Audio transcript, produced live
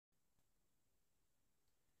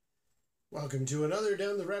Welcome to another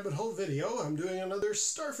Down the Rabbit Hole video. I'm doing another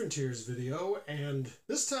Star Frontiers video, and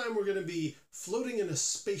this time we're going to be floating in a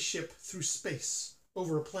spaceship through space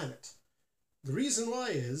over a planet. The reason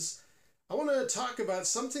why is I want to talk about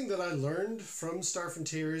something that I learned from Star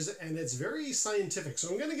Frontiers, and it's very scientific. So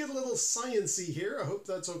I'm going to get a little science-y here. I hope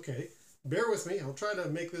that's okay. Bear with me. I'll try to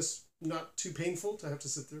make this not too painful to have to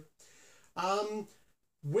sit through.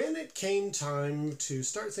 When it came time to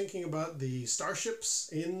start thinking about the starships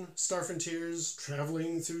in Star Frontiers,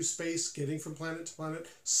 traveling through space, getting from planet to planet,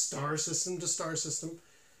 star system to star system,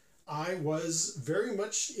 I was very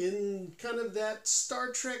much in kind of that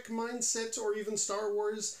Star Trek mindset, or even Star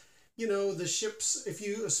Wars. You know, the ships,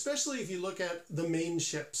 especially if you look at the main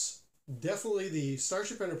ships, definitely the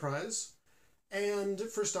Starship Enterprise, and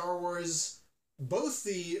for Star Wars, both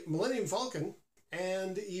the Millennium Falcon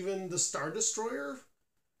and even the Star Destroyer.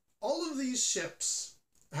 All of these ships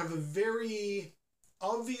have a very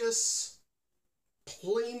obvious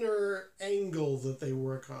planar angle that they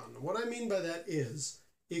work on. What I mean by that is,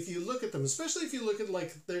 if you look at them, especially if you look at,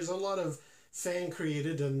 like, there's a lot of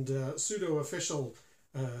fan-created and pseudo-official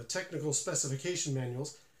technical specification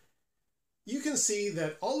manuals, you can see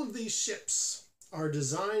that all of these ships are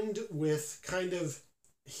designed with kind of,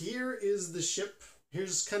 here is the ship,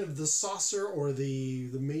 here's kind of the saucer or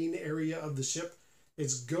the main area of the ship.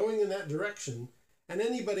 It's going in that direction, and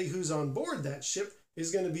anybody who's on board that ship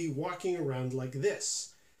is going to be walking around like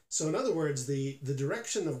this. So in other words, the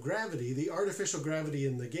direction of gravity, the artificial gravity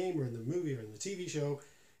in the game or in the movie or in the TV show,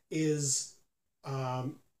 is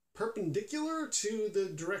perpendicular to the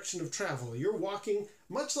direction of travel. You're walking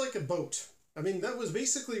much like a boat. I mean, that was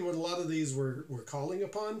basically what a lot of these were calling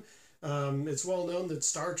upon. It's well known that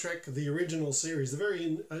Star Trek, the original series,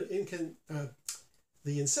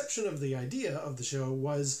 the inception of the idea of the show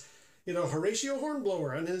was, you know, Horatio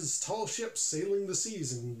Hornblower and his tall ships sailing the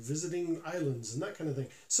seas and visiting islands and that kind of thing.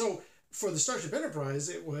 So for the Starship Enterprise,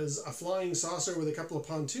 it was a flying saucer with a couple of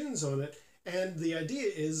pontoons on it. And the idea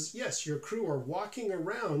is, yes, your crew are walking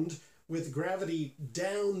around with gravity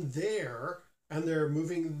down there and they're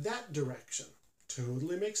moving that direction.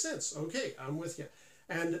 Totally makes sense. Okay, I'm with you.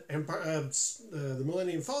 And the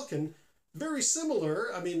Millennium Falcon, very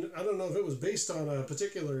similar. I mean, I don't know if it was based on a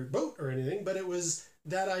particular boat or anything, but it was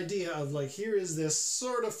that idea of, like, here is this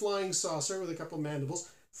sort of flying saucer with a couple of mandibles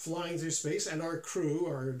flying through space, and our crew,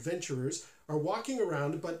 our adventurers, are walking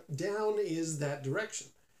around, but down is that direction.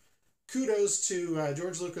 Kudos to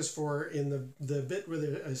George Lucas for, in the bit where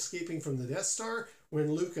they're escaping from the Death Star, when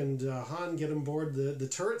Luke and Han get on board the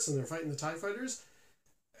turrets and they're fighting the TIE fighters.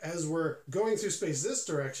 As we're going through space this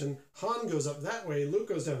direction, Han goes up that way, Luke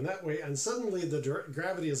goes down that way, and suddenly the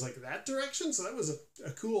gravity is like that direction. So that was a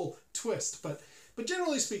cool twist. But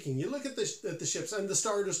generally speaking, you look at the ships and the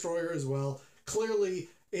Star Destroyer as well. Clearly,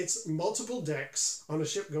 it's multiple decks on a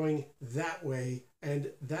ship going that way, and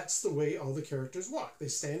that's the way all the characters walk. They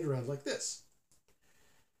stand around like this.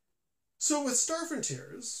 So with Star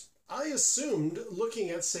Frontiers, I assumed, looking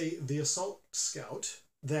at, say, the Assault Scout,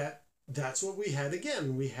 that's what we had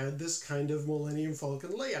again. We had this kind of Millennium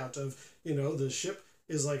Falcon layout of, you know, the ship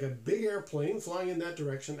is like a big airplane flying in that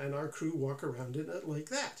direction and our crew walk around in it like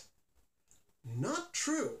that. Not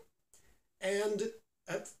true. And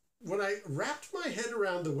when I wrapped my head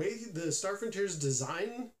around the way the Star Frontiers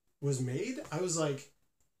design was made, I was like,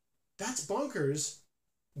 that's bonkers,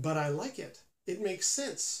 but I like it. It makes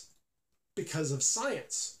sense because of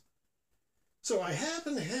science. So I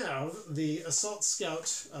happen to have the Assault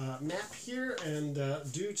Scout map here, and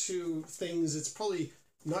due to things, it's probably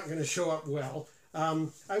not going to show up well.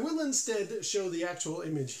 I will instead show the actual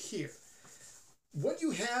image here. What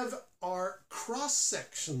you have are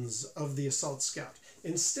cross-sections of the Assault Scout.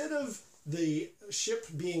 Instead of the ship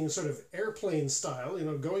being sort of airplane style, you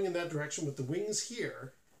know, going in that direction with the wings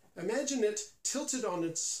here, imagine it tilted on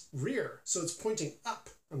its rear, so it's pointing up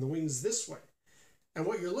on the wings this way. And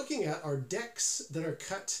what you're looking at are decks that are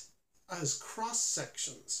cut as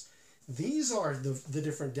cross-sections. These are the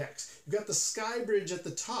different decks. You've got the sky bridge at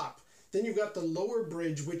the top. Then you've got the lower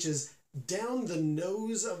bridge, which is down the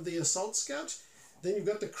nose of the Assault Scout. Then you've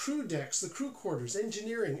got the crew decks, the crew quarters,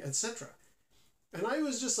 engineering, etc. And I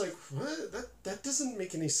was just like, what? That doesn't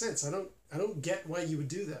make any sense. I don't get why you would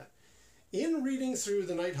do that. In reading through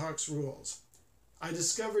the Nighthawk's rules, I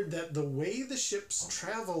discovered that the way the ships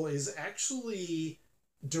travel is actually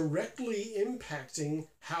directly impacting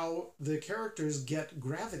how the characters get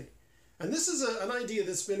gravity. And this is an idea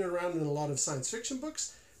that's been around in a lot of science fiction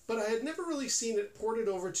books, but I had never really seen it ported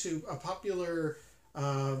over to a popular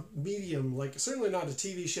medium, like certainly not a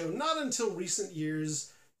TV show, not until recent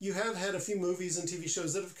years. You have had a few movies and TV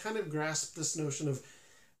shows that have kind of grasped this notion of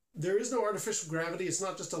there is no artificial gravity. It's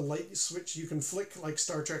not just a light switch you can flick like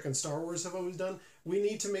Star Trek and Star Wars have always done. We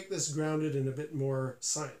need to make this grounded in a bit more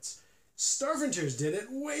science. Starfighters did it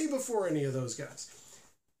way before any of those guys.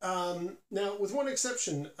 Now, with one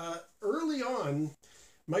exception, early on,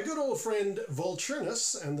 my good old friend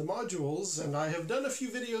Vulturnus and the modules, and I have done a few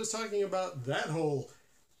videos talking about that whole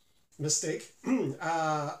mistake.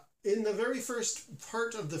 In the very first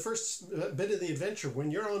part of the first bit of the adventure,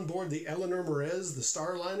 when you're on board the Eleanor Morez, the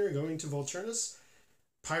Starliner, going to Vulturnus,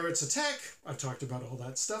 pirates attack. I've talked about all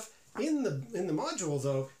that stuff. In the module,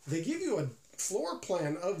 though, they give you a floor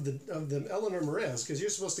plan of the Eleanor Morez, because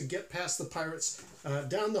you're supposed to get past the pirates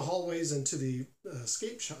down the hallways into the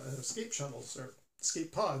escape shuttles or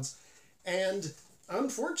escape pods. And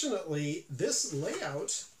unfortunately, this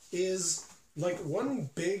layout is like one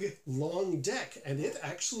big long deck, and it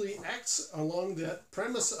actually acts along that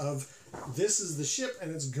premise of this is the ship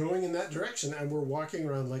and it's going in that direction and we're walking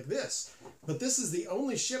around like this. But this is the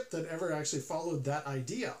only ship that ever actually followed that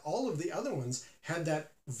idea. All of the other ones had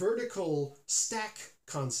that vertical stack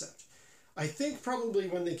concept. I think probably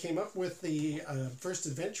when they came up with the first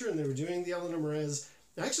adventure and they were doing the Eleanor Morez,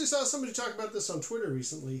 I actually saw somebody talk about this on Twitter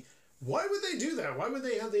recently. Why would they do that? Why would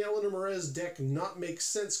they have the Eleanor Morez deck not make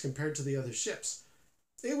sense compared to the other ships?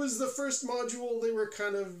 It was the first module. They were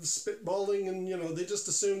kind of spitballing, and they just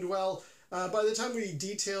assumed, well, by the time we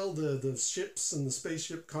detail the ships and the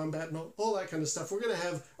spaceship combat and all that kind of stuff, we're going to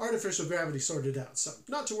have artificial gravity sorted out. So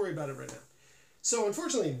not to worry about it right now. So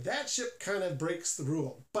unfortunately, that ship kind of breaks the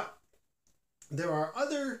rule. But there are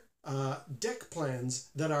other deck plans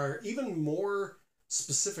that are even more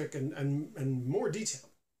specific and more detailed.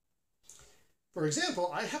 For example,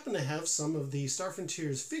 I happen to have some of the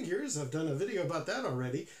Starfighters figures. I've done a video about that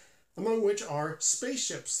already, among which are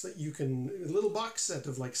spaceships that you can, a little box set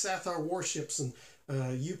of like Sathar warships and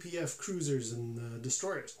UPF cruisers and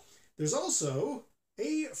destroyers. There's also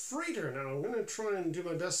a freighter. Now, I'm going to try and do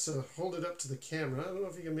my best to hold it up to the camera. I don't know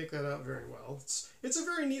if you can make that out very well. It's a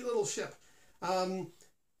very neat little ship.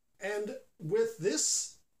 And with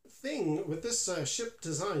this thing, with this ship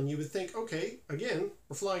design, you would think, okay, again,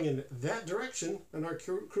 we're flying in that direction and our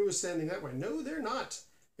crew is standing that way. No, they're not.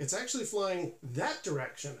 It's actually flying that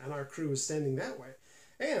direction and our crew is standing that way.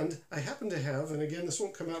 And I happen to have, and again, this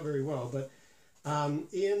won't come out very well, but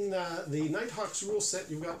in the Nighthawk's rule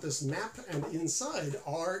set, you've got this map, and inside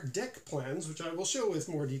are deck plans, which I will show with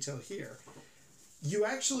more detail here. You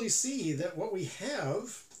actually see that what we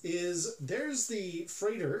have is, there's the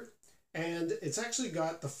freighter, and it's actually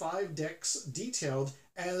got the 5 decks detailed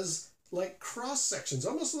as like cross sections,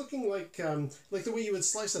 almost looking like the way you would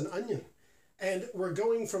slice an onion. And we're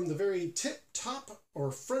going from the very top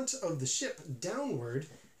or front of the ship downward,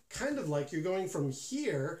 kind of like you're going from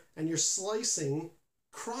here and you're slicing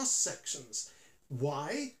cross sections.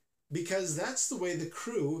 Why? Because that's the way the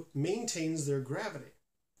crew maintains their gravity.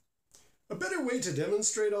 A better way to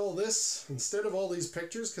demonstrate all this, instead of all these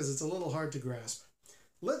pictures, because it's a little hard to grasp,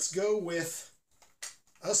 let's go with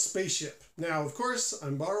a spaceship. Now, of course,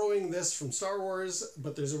 I'm borrowing this from Star Wars,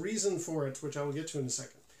 but there's a reason for it, which I will get to in a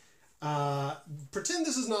second. Pretend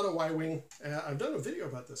this is not a Y-Wing. I've done a video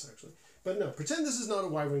about this, actually. But no, pretend this is not a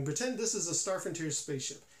Y-Wing. Pretend this is a Starfighters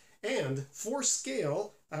spaceship. And for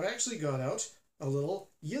scale, I've actually got out a little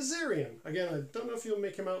Yazarian. Again, I don't know if you'll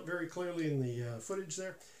make him out very clearly in the footage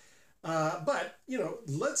there. But,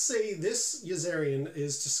 let's say this Yazarian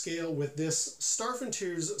is to scale with this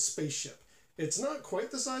Starfighters spaceship. It's not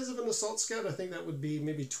quite the size of an assault scout. I think that would be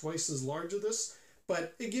maybe twice as large as this.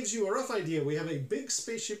 But it gives you a rough idea. We have a big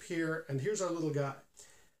spaceship here, and here's our little guy.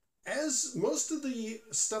 As most of the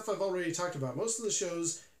stuff I've already talked about, most of the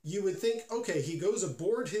shows, you would think, okay, he goes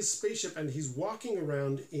aboard his spaceship and he's walking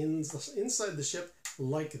around inside the ship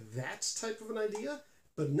like that type of an idea.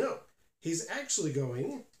 But no, he's actually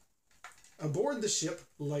going aboard the ship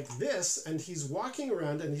like this, and he's walking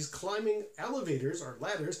around and he's climbing elevators or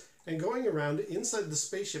ladders and going around inside the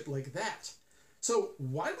spaceship like that. So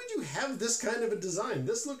why would you have this kind of a design?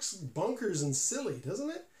 This looks bonkers and silly, doesn't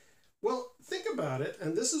it? Well, think about it,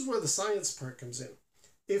 and this is where the science part comes in.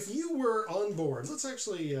 If you were on board, let's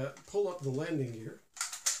actually pull up the landing gear.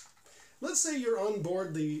 Let's say you're on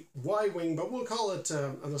board the Y-Wing, but we'll call it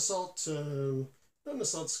an assault, not an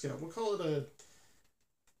assault scout, we'll call it a,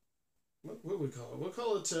 what would we call it? We'll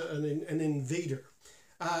call it an invader.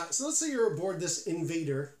 So let's say you're aboard this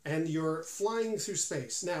invader and you're flying through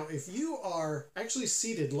space. Now, if you are actually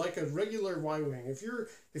seated like a regular Y-Wing,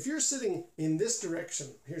 if you're sitting in this direction,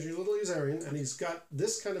 here's your little Yazarian, and he's got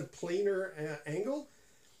this kind of planar angle.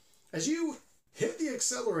 As you hit the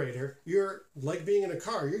accelerator, you're like being in a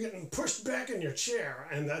car, you're getting pushed back in your chair,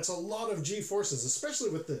 and that's a lot of G-forces, especially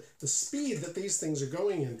with the speed that these things are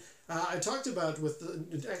going in. I talked about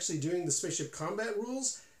with actually doing the spaceship combat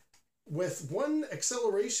rules. With one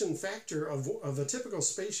acceleration factor of a typical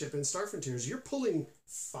spaceship in Star Frontiers, you're pulling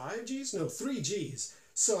 5 Gs? No, 3 Gs.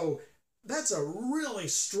 So that's a really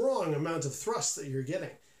strong amount of thrust that you're getting.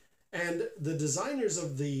 And the designers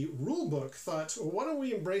of the rulebook thought, well, why don't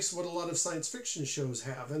we embrace what a lot of science fiction shows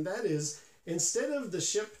have? And that is, instead of the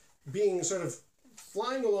ship being sort of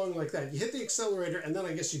flying along like that, you hit the accelerator and then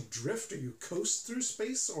I guess you drift or you coast through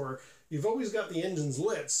space, or you've always got the engines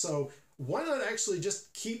lit. So why not actually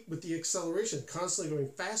just keep with the acceleration, constantly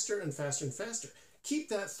going faster and faster and faster? Keep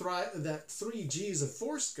that 3 Gs of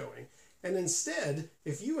force going. And instead,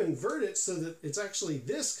 if you invert it so that it's actually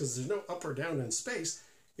this, because there's no up or down in space,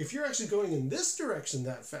 if you're actually going in this direction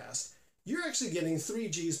that fast, you're actually getting 3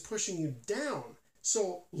 Gs pushing you down.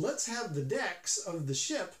 So let's have the decks of the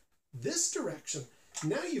ship this direction.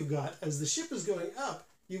 Now you've got, as the ship is going up,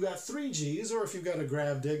 you've got 3 Gs, or if you've got a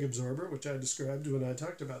grav dig absorber, which I described when I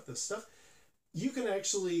talked about this stuff, you can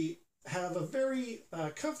actually have a very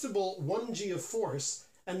comfortable 1 G of force.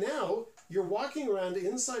 And now you're walking around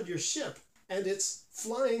inside your ship and it's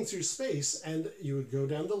flying through space, and you would go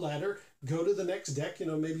down the ladder, go to the next deck, you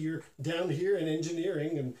know, maybe you're down here in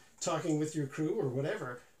engineering and talking with your crew or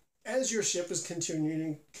whatever, as your ship is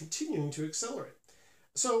continuing to accelerate.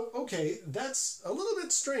 So, okay, that's a little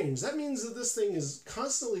bit strange. That means that this thing is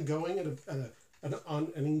constantly going at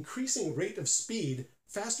on an increasing rate of speed,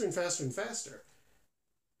 faster and faster and faster.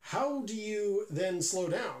 How do you then slow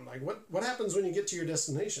down? Like, what happens when you get to your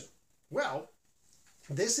destination? Well,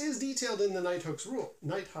 this is detailed in the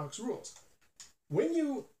Nighthawk's rules. When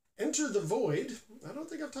you enter the void, I don't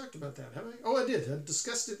think I've talked about that, have I? Oh, I did. I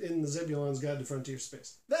discussed it in the Zebulon's Guide to Frontier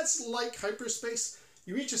Space. That's like hyperspace.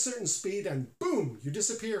 You reach a certain speed and boom, you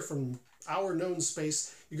disappear from our known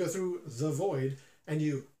space. You go through the void and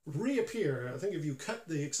you reappear. I think if you cut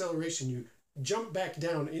the acceleration, you jump back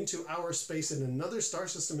down into our space in another star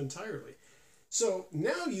system entirely. So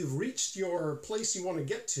now you've reached your place you want to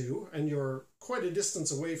get to, and you're quite a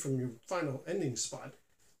distance away from your final ending spot.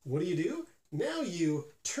 What do? Now you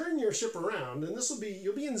turn your ship around, and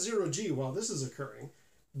you'll be in 0 G while this is occurring,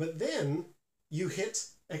 but then you hit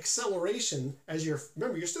acceleration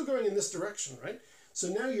remember, you're still going in this direction, right? So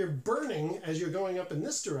now you're burning as you're going up in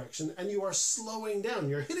this direction, and you are slowing down.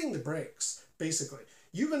 You're hitting the brakes, basically.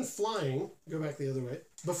 You've been flying, go back the other way,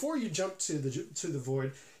 before you jumped to the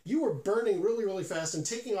void, you were burning really, really fast and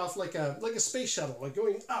taking off like a space shuttle, like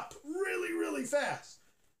going up really, really fast.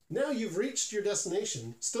 Now you've reached your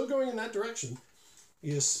destination, still going in that direction.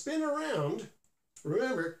 You spin around.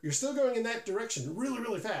 Remember, you're still going in that direction really,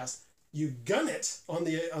 really fast. You gun it on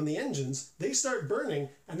the engines. They start burning,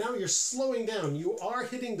 and now you're slowing down. You are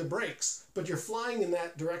hitting the brakes, but you're flying in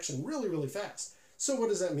that direction really, really fast. So what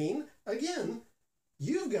does that mean? Again,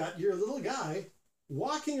 you've got your little guy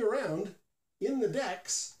walking around in the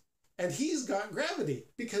decks, and he's got gravity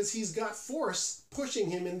because he's got force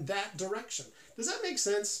pushing him in that direction. Does that make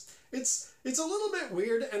sense? It's a little bit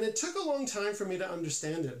weird, and it took a long time for me to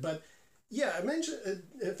understand it. But yeah,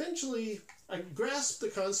 eventually I grasped the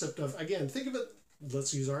concept of, again, think of it,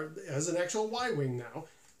 let's use as an actual Y-wing now.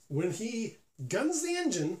 When he guns the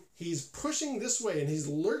engine, he's pushing this way, and he's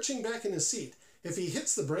lurching back in his seat. If he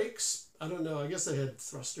hits the brakes, I don't know, I guess they had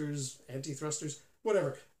thrusters, anti-thrusters,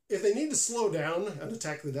 whatever. If they need to slow down and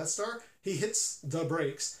attack the Death Star, he hits the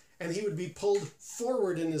brakes and he would be pulled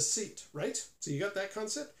forward in his seat, right? So you got that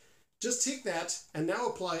concept? Just take that and now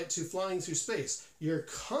apply it to flying through space. You're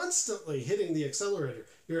constantly hitting the accelerator.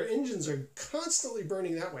 Your engines are constantly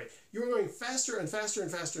burning that way. You're going faster and faster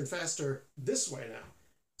and faster and faster this way now.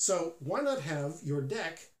 So why not have your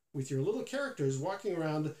deck with your little characters walking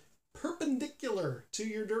around perpendicular to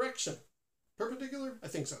your direction? Perpendicular? I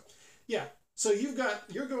think so. Yeah. So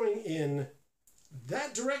you're going in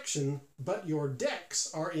that direction, but your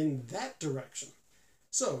decks are in that direction.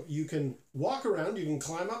 So you can walk around, you can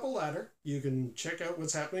climb up a ladder, you can check out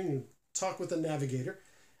what's happening and talk with the navigator.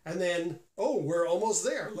 And then, oh, we're almost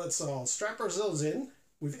there. Let's all strap ourselves in.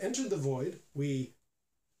 We've entered the void. We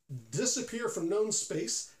disappear from known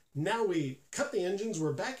space. Now we cut the engines.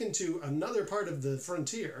 We're back into another part of the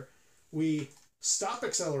frontier. We stop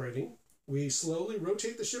accelerating. We slowly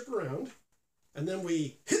rotate the ship around. And then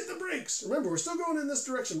we hit the brakes. Remember, we're still going in this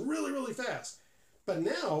direction really, really fast. But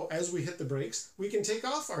now, as we hit the brakes, we can take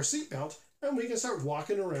off our seatbelt and we can start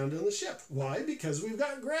walking around on the ship. Why? Because we've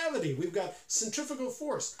got gravity. We've got centrifugal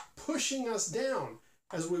force pushing us down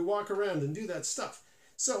as we walk around and do that stuff.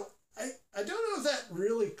 So I don't know if that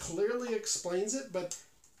really clearly explains it, but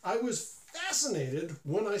I was fascinated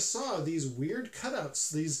when I saw these weird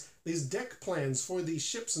cutouts, these deck plans for these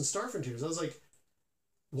ships and Star Frontiers. I was like,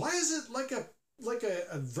 why is it like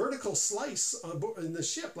a vertical slice in the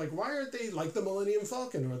ship? Like, why aren't they like the Millennium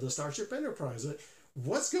Falcon or the Starship Enterprise?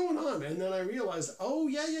 What's going on? And then I realized, oh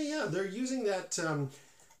yeah, they're using that.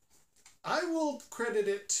 I will credit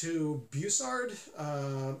it to Bussard,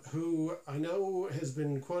 who I know has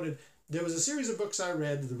been quoted. There was a series of books I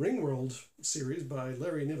read, the Ringworld series by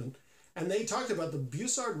Larry Niven, and they talked about the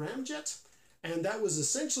Bussard ramjet, and that was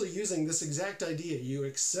essentially using this exact idea. You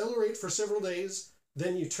accelerate for several days,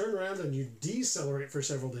 then you turn around and you decelerate for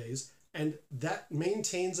several days, and that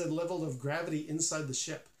maintains a level of gravity inside the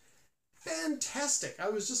ship. Fantastic. I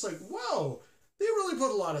was just like, whoa, they really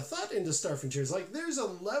put a lot of thought into Star Frontiers. Like, there's a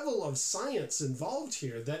level of science involved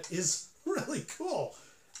here that is really cool.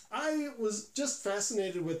 I was just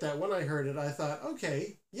fascinated with that. When I heard it, I thought,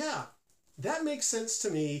 okay, yeah, that makes sense to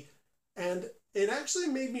me. And it actually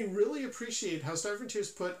made me really appreciate how Star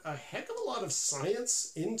Frontiers put a heck of a lot of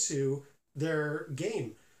science into their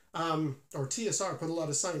game. Or TSR put a lot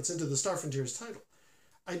of science into the Star Frontiers title.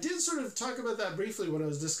 I did sort of talk about that briefly when I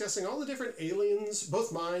was discussing all the different aliens,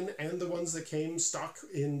 both mine and the ones that came stock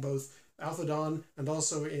in both Alpha Dawn and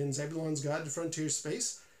also in Zebulon's Guide to Frontier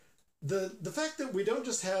Space. The fact that we don't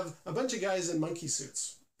just have a bunch of guys in monkey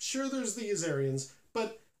suits. Sure, there's the Azarians,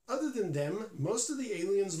 but other than them, most of the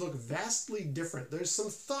aliens look vastly different. There's some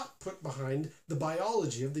thought put behind the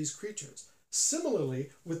biology of these creatures. Similarly,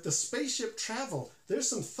 with the spaceship travel, there's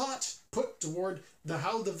some thought put toward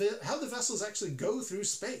how the vessels actually go through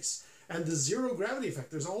space. And the zero gravity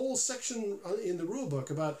effect. There's a whole section in the rulebook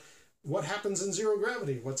about what happens in zero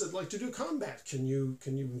gravity. What's it like to do combat? Can you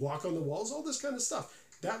walk on the walls? All this kind of stuff.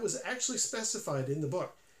 That was actually specified in the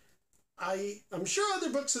book. I'm sure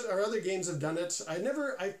other books or other games have done it.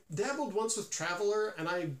 I dabbled once with Traveler, and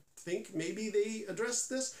I think maybe they addressed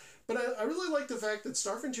this. But I really like the fact that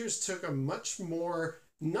Star Frontiers took a much more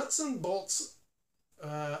nuts and bolts,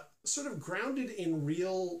 sort of grounded in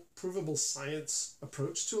real provable science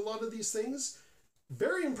approach to a lot of these things.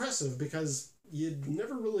 Very impressive, because you'd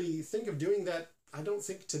never really think of doing that, I don't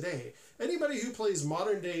think, today. Anybody who plays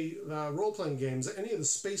modern day role-playing games, any of the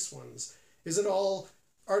space ones, is it all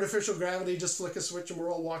artificial gravity, just flick a switch and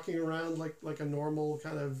we're all walking around like a normal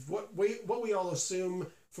kind of what we all assume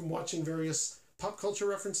from watching various pop culture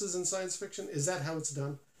references in science fiction? Is that how it's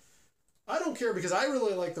done? I don't care, because I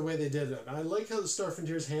really like the way they did it. I like how the Star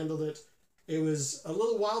Frontiers handled it. It was a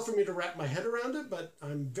little while for me to wrap my head around it, but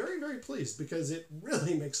I'm very, very pleased, because it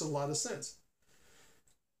really makes a lot of sense.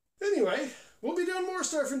 Anyway, we'll be doing more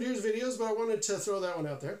Star Frontiers videos, but I wanted to throw that one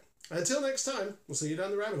out there. Until next time, we'll see you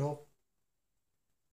down the rabbit hole.